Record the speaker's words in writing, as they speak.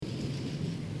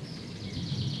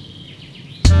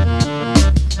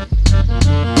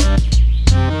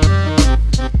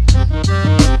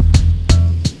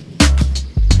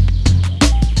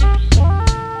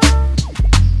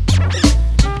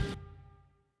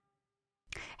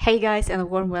Hey guys, and a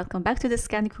warm welcome back to the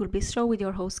Scandic Cool Biz Show with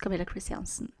your host Camilla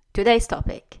Christiansen. Today's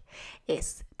topic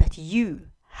is that you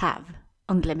have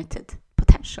unlimited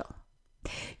potential.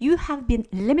 You have been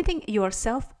limiting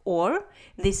yourself, or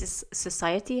this is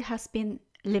society has been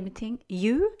limiting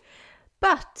you.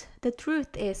 But the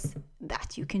truth is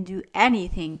that you can do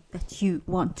anything that you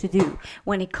want to do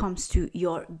when it comes to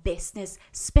your business,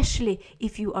 especially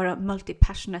if you are a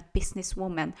multi-passionate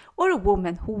businesswoman or a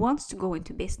woman who wants to go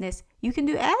into business. You can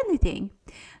do anything.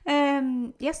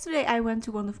 Yesterday I went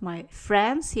to one of my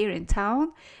friends here in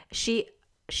town.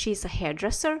 She's a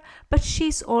hairdresser, but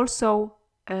she's also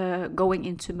going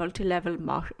into multi-level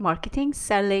marketing,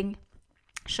 selling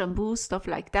shampoo, stuff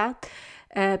like that,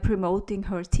 promoting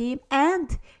her team,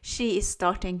 and she is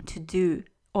starting to do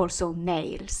also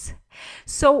nails.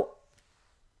 So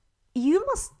you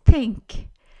must think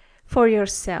for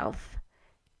yourself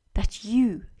that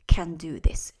you can do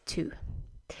this too.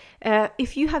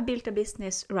 If you have built a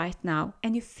business right now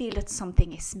and you feel that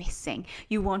something is missing,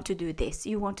 you want to do this,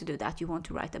 you want to do that, you want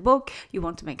to write a book, you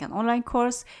want to make an online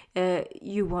course,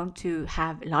 you want to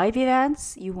have live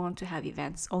events, you want to have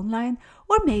events online,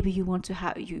 or maybe you want to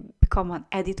you become an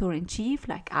editor-in-chief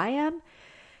like I am.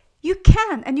 You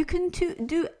can, and you can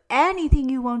do anything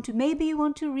you want to. Maybe you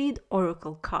want to read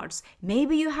oracle cards.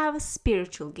 Maybe you have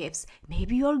spiritual gifts.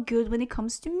 Maybe you are good when it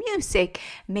comes to music.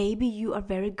 Maybe you are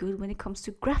very good when it comes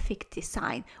to graphic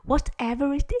design.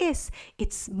 Whatever it is,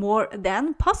 it's more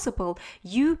than possible.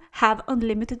 You have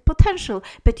unlimited potential,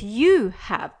 but you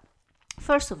have,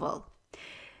 first of all,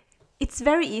 it's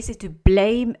very easy to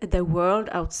blame the world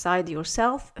outside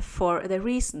yourself for the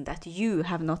reason that you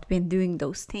have not been doing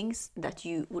those things that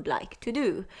you would like to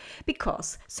do.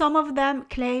 Because some of them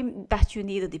claim that you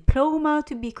need a diploma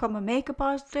to become a makeup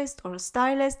artist or a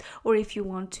stylist, or if you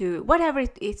want to, whatever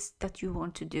it is that you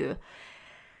want to do.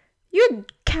 You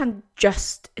can't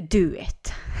just do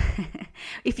it.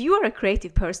 If you are a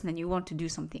creative person and you want to do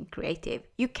something creative,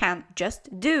 you can't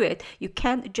just do it. You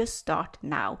can't just start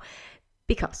now.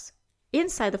 Because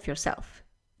inside of yourself,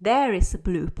 there is a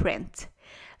blueprint.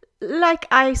 Like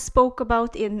I spoke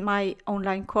about in my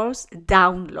online course,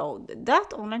 download.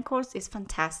 That online course is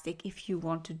fantastic if you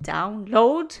want to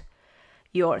download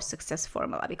your success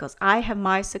formula, because I have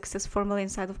my success formula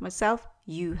inside of myself.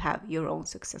 You have your own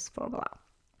success formula.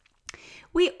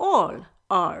 We all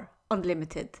are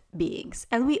unlimited beings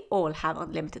and we all have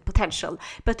unlimited potential,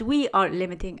 but we are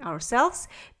limiting ourselves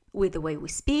with the way we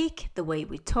speak, the way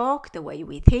we talk, the way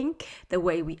we think, the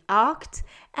way we act,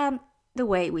 and the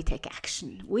way we take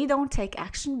action. We don't take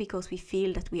action because we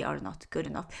feel that we are not good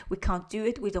enough. We can't do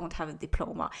it. We don't have a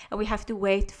diploma. And we have to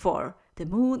wait for the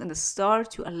moon and the star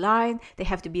to align. They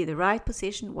have to be in the right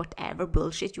position, whatever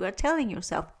bullshit you are telling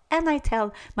yourself. And I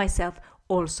tell myself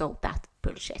also that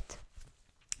bullshit.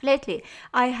 Lately,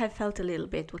 I have felt a little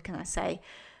bit, what can I say,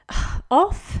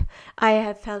 off. I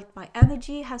have felt my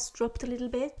energy has dropped a little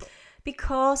bit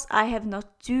because I have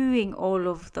not doing all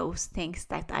of those things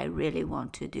that I really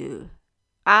want to do.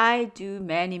 I do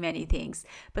many things,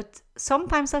 but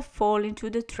sometimes I fall into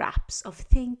the traps of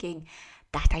thinking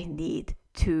that I need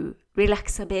to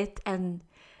relax a bit and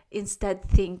instead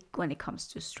think when it comes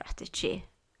to strategy.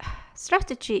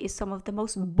 Strategy is some of the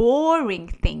most boring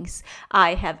things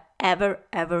I have ever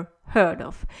heard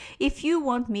of. If you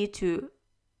want me to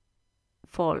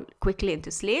fall quickly into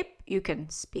sleep, you can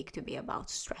speak to me about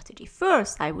strategy.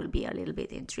 First, I will be a little bit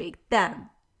intrigued. Then,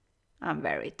 I'm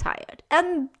very tired.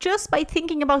 And just by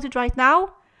thinking about it right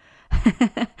now,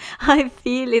 I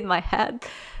feel in my head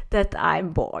that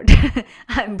I'm bored.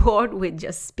 I'm bored with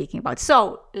just speaking about it.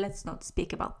 So, let's not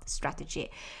speak about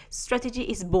strategy. Strategy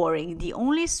is boring. The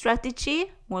only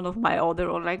strategy, one of my other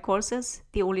online courses,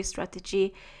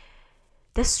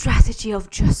 the strategy of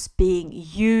just being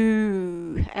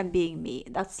you and being me.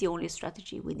 That's the only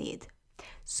strategy we need.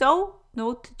 So,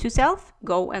 note to self,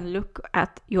 go and look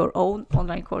at your own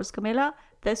online course, Camilla,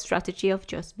 the strategy of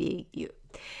just being you.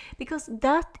 Because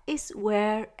that is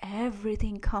where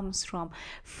everything comes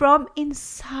from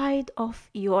inside of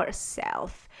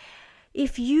yourself.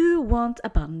 If you want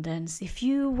abundance, if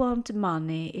you want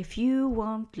money, if you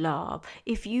want love,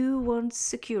 if you want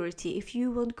security, if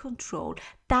you want control,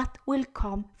 that will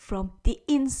come from the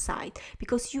inside,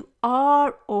 because you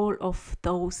are all of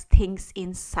those things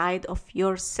inside of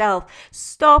yourself.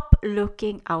 Stop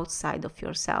looking outside of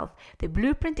yourself. The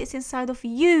blueprint is inside of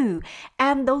you,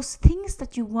 and those things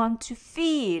that you want to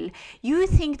feel, you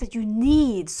think that you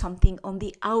need something on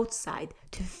the outside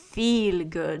to feel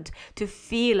good, to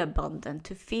feel abundant,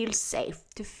 to feel safe,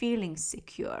 to feeling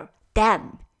secure.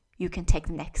 Then you can take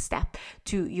the next step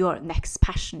to your next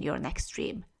passion, your next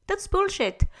dream. That's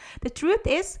bullshit. The truth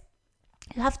is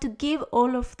You have to give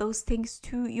all of those things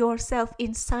to yourself,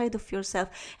 inside of yourself.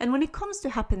 And when it comes to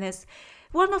happiness,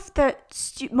 one of the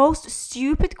most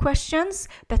stupid questions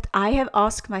that I have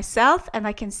asked myself, and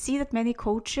I can see that many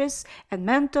coaches and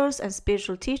mentors and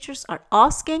spiritual teachers are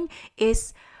asking,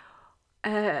 is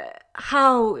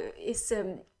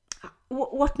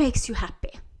what makes you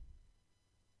happy?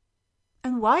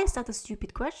 And why is that a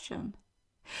stupid question?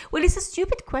 Well, it's a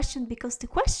stupid question because the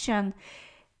question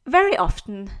very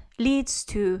often leads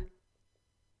to,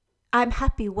 I'm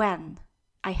happy when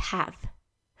I have,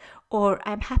 or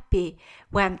I'm happy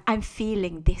when I'm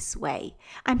feeling this way.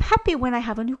 I'm happy when I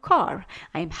have a new car.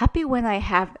 I'm happy when I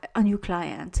have a new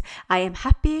client. I am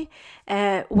happy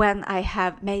when I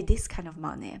have made this kind of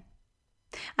money.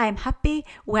 I am happy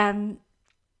when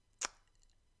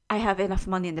I have enough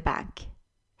money in the bank.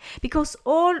 Because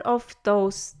all of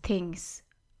those things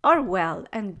are well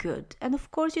and good, and of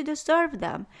course you deserve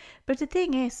them. But the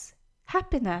thing is,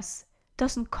 happiness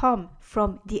doesn't come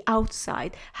from the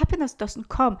outside. Happiness doesn't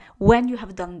come when you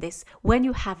have done this, when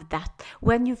you have that,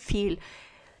 when you feel.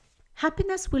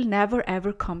 Happiness will never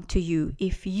ever come to you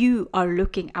if you are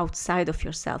looking outside of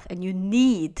yourself and you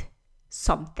need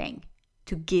something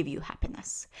to give you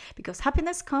happiness. Because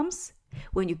happiness comes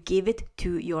when you give it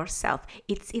to yourself.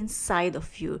 It's inside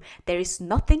of you. There is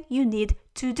nothing you need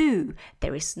to do.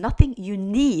 There is nothing you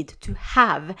need to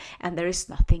have. And there is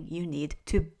nothing you need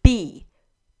to be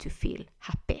to feel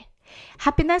happy.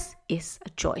 Happiness is a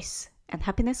choice. And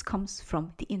happiness comes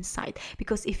from the inside.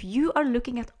 Because if you are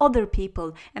looking at other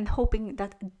people and hoping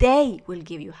that they will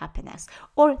give you happiness,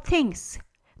 or things,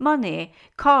 money,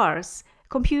 cars,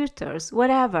 computers,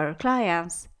 whatever,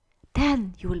 clients,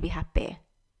 then you will be happy.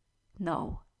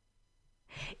 No.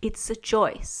 It's a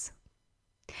choice.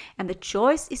 And the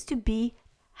choice is to be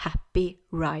happy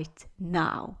right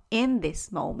now, in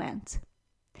this moment.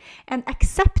 And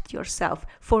accept yourself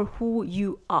for who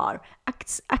you are.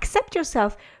 Accept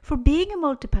yourself for being a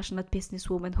multi-passionate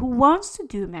businesswoman who wants to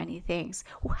do many things,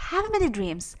 who have many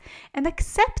dreams. And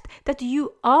accept that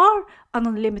you are an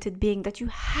unlimited being, that you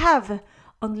have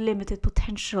unlimited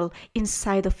potential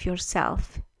inside of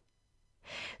yourself.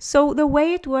 So the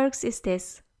way it works is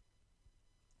this.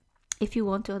 If you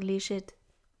want to unleash it,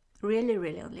 really,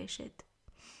 really unleash it.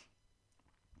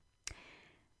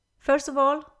 First of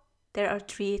all, there are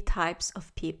 3 types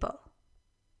of people.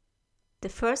 The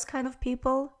first kind of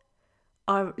people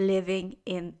are living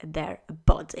in their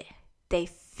body. They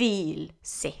feel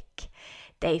sick.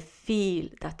 They feel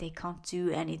that they can't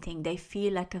do anything. They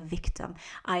feel like a victim.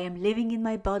 I am living in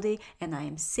my body and I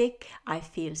am sick. I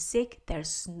feel sick.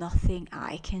 There's nothing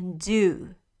I can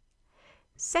do.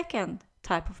 Second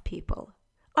type of people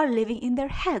are living in their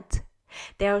head.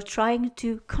 They are trying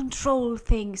to control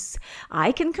things.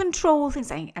 I can control things,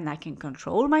 and I can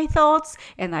control my thoughts,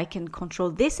 and I can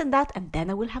control this and that, and then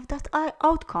I will have that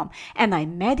outcome. And I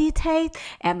meditate,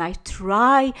 and I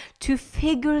try to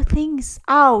figure things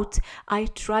out. I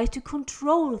try to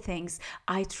control things.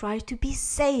 I try to be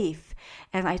safe,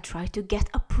 and I try to get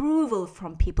approval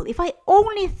from people. If I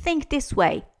only think this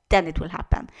way, then it will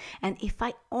happen. And if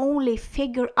I only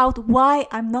figure out why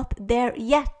I'm not there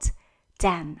yet,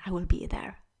 then I will be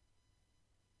there.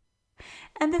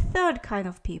 And the third kind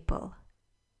of people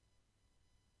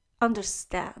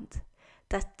understand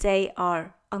that they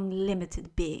are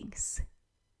unlimited beings,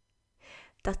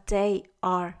 that they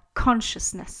are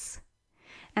consciousness,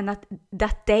 and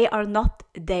that they are not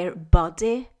their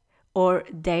body or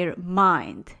their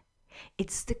mind.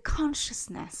 It's the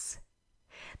consciousness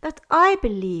that I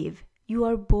believe you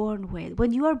are born with.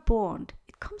 When you are born,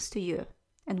 it comes to you.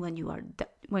 And when you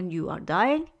are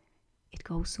dying, it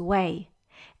goes away.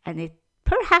 And it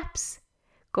perhaps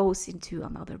goes into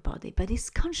another body. But it's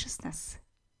consciousness.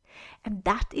 And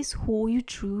that is who you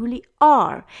truly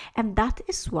are. And that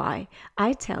is why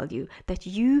I tell you that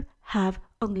you have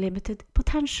unlimited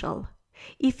potential.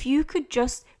 If you could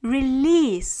just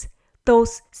release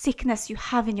those sickness you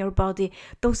have in your body,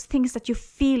 those things that you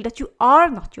feel that you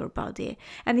are not your body.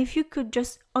 And if you could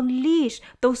just unleash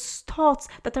those thoughts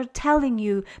that are telling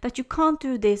you that you can't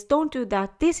do this, don't do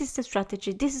that, this is the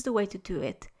strategy, this is the way to do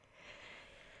it.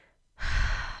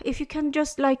 If you can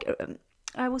just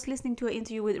I was listening to an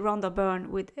interview with Rhonda Byrne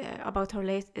about her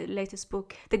latest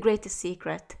book, The Greatest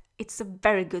Secret. It's a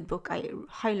very good book. I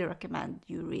highly recommend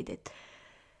you read it.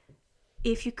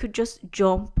 If you could just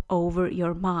jump over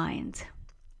your mind,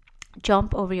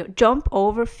 jump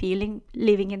over feeling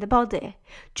living in the body,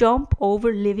 jump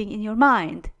over living in your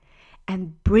mind,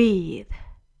 and breathe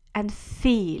and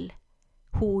feel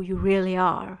who you really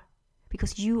are.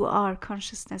 because you are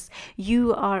consciousness,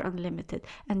 you are unlimited,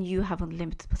 and you have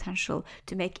unlimited potential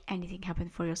to make anything happen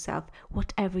for yourself,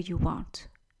 whatever you want.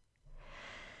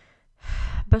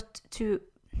 But to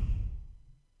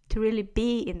really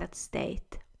be in that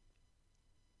state,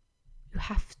 you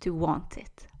have to want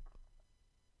it.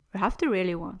 You have to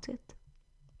really want it.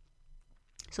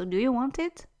 So do you want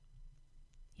it?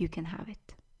 You can have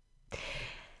it.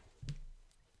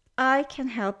 I can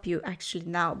help you actually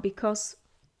now, because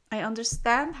I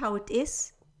understand how it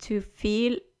is to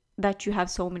feel that you have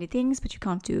so many things, but you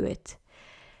can't do it.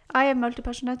 I am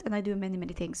multi-passionate and I do many,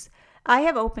 many things. I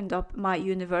have opened up my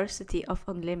University of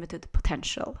Unlimited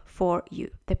Potential for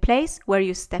you. The place where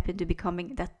you step into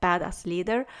becoming that badass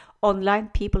leader online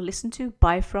people listen to,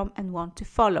 buy from, and want to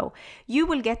follow. You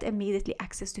will get immediately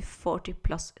access to 40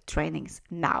 plus trainings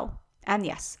now. And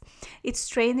yes, it's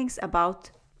trainings about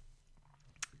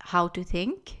how to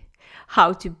think,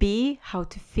 how to be, how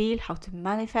to feel, how to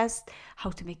manifest,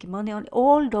 how to make money, on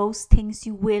all those things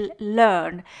you will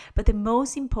learn. But the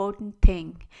most important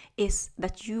thing is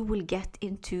that you will get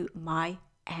into my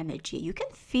energy. You can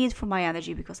feed from my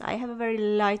energy, because I have a very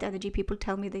light energy. People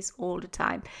tell me this all the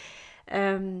time.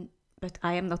 But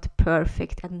I am not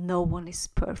perfect, and no one is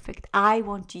perfect. I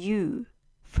want you,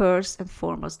 first and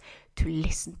foremost, to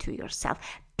listen to yourself.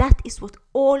 That is what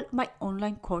all my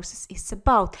online courses is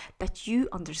about, that you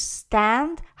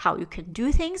understand how you can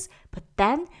do things, but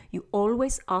then you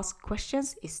always ask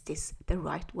questions, is this the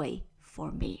right way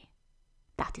for me?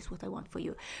 That is what I want for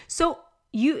you. So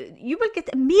you will get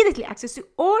immediately access to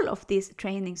all of these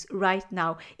trainings right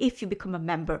now if you become a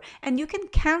member, and you can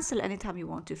cancel anytime you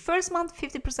want to. First month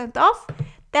 50% off,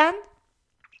 then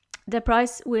the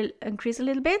price will increase a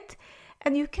little bit,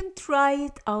 and you can try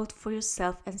it out for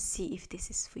yourself and see if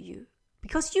this is for you.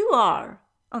 Because you are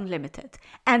unlimited,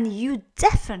 and you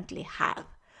definitely have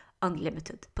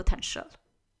unlimited potential.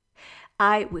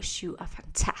 I wish you a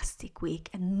fantastic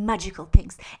week and magical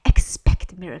things.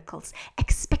 Expect miracles.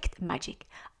 Expect magic.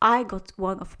 I got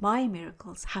one of my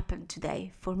miracles happen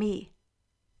today for me.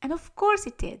 And of course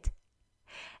it did.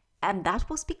 And that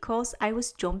was because I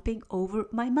was jumping over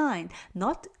my mind,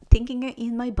 not thinking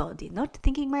in my body, not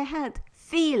thinking in my head,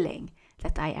 feeling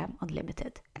that I am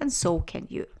unlimited. And so can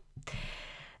you.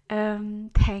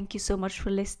 Thank you so much for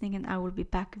listening, and I will be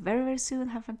back very, very soon.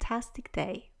 Have a fantastic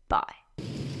day. Bye.